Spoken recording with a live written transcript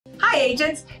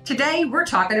agents. Today we're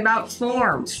talking about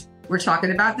forms. We're talking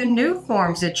about the new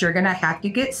forms that you're going to have to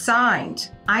get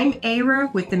signed. I'm Ara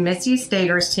with the Missy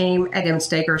Stagers team at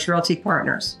MStagers Realty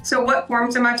Partners. So what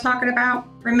forms am I talking about?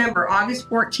 Remember, August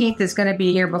 14th is going to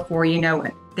be here before you know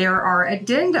it. There are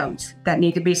addendums that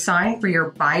need to be signed for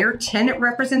your buyer-tenant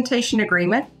representation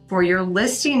agreement, for your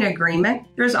listing agreement.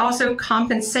 There's also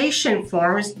compensation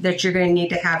forms that you're going to need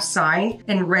to have signed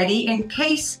and ready in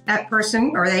case that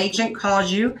person or the agent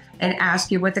calls you and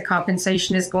asks you what the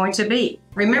compensation is going to be.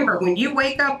 Remember, when you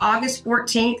wake up August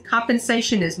 14th,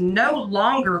 compensation is no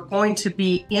longer going to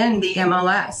be in the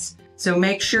MLS. So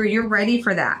make sure you're ready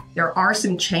for that. There are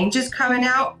some changes coming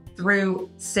out through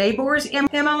Sabor's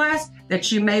MLS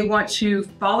that you may want to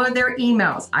follow their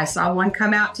emails. I saw one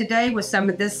come out today with some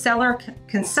of this seller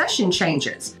concession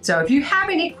changes. So if you have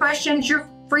any questions, you're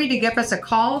free to give us a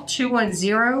call,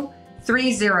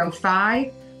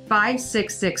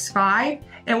 210-305-5665,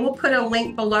 and we'll put a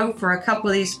link below for a couple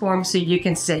of these forms so you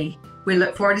can see. We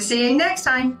look forward to seeing you next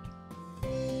time.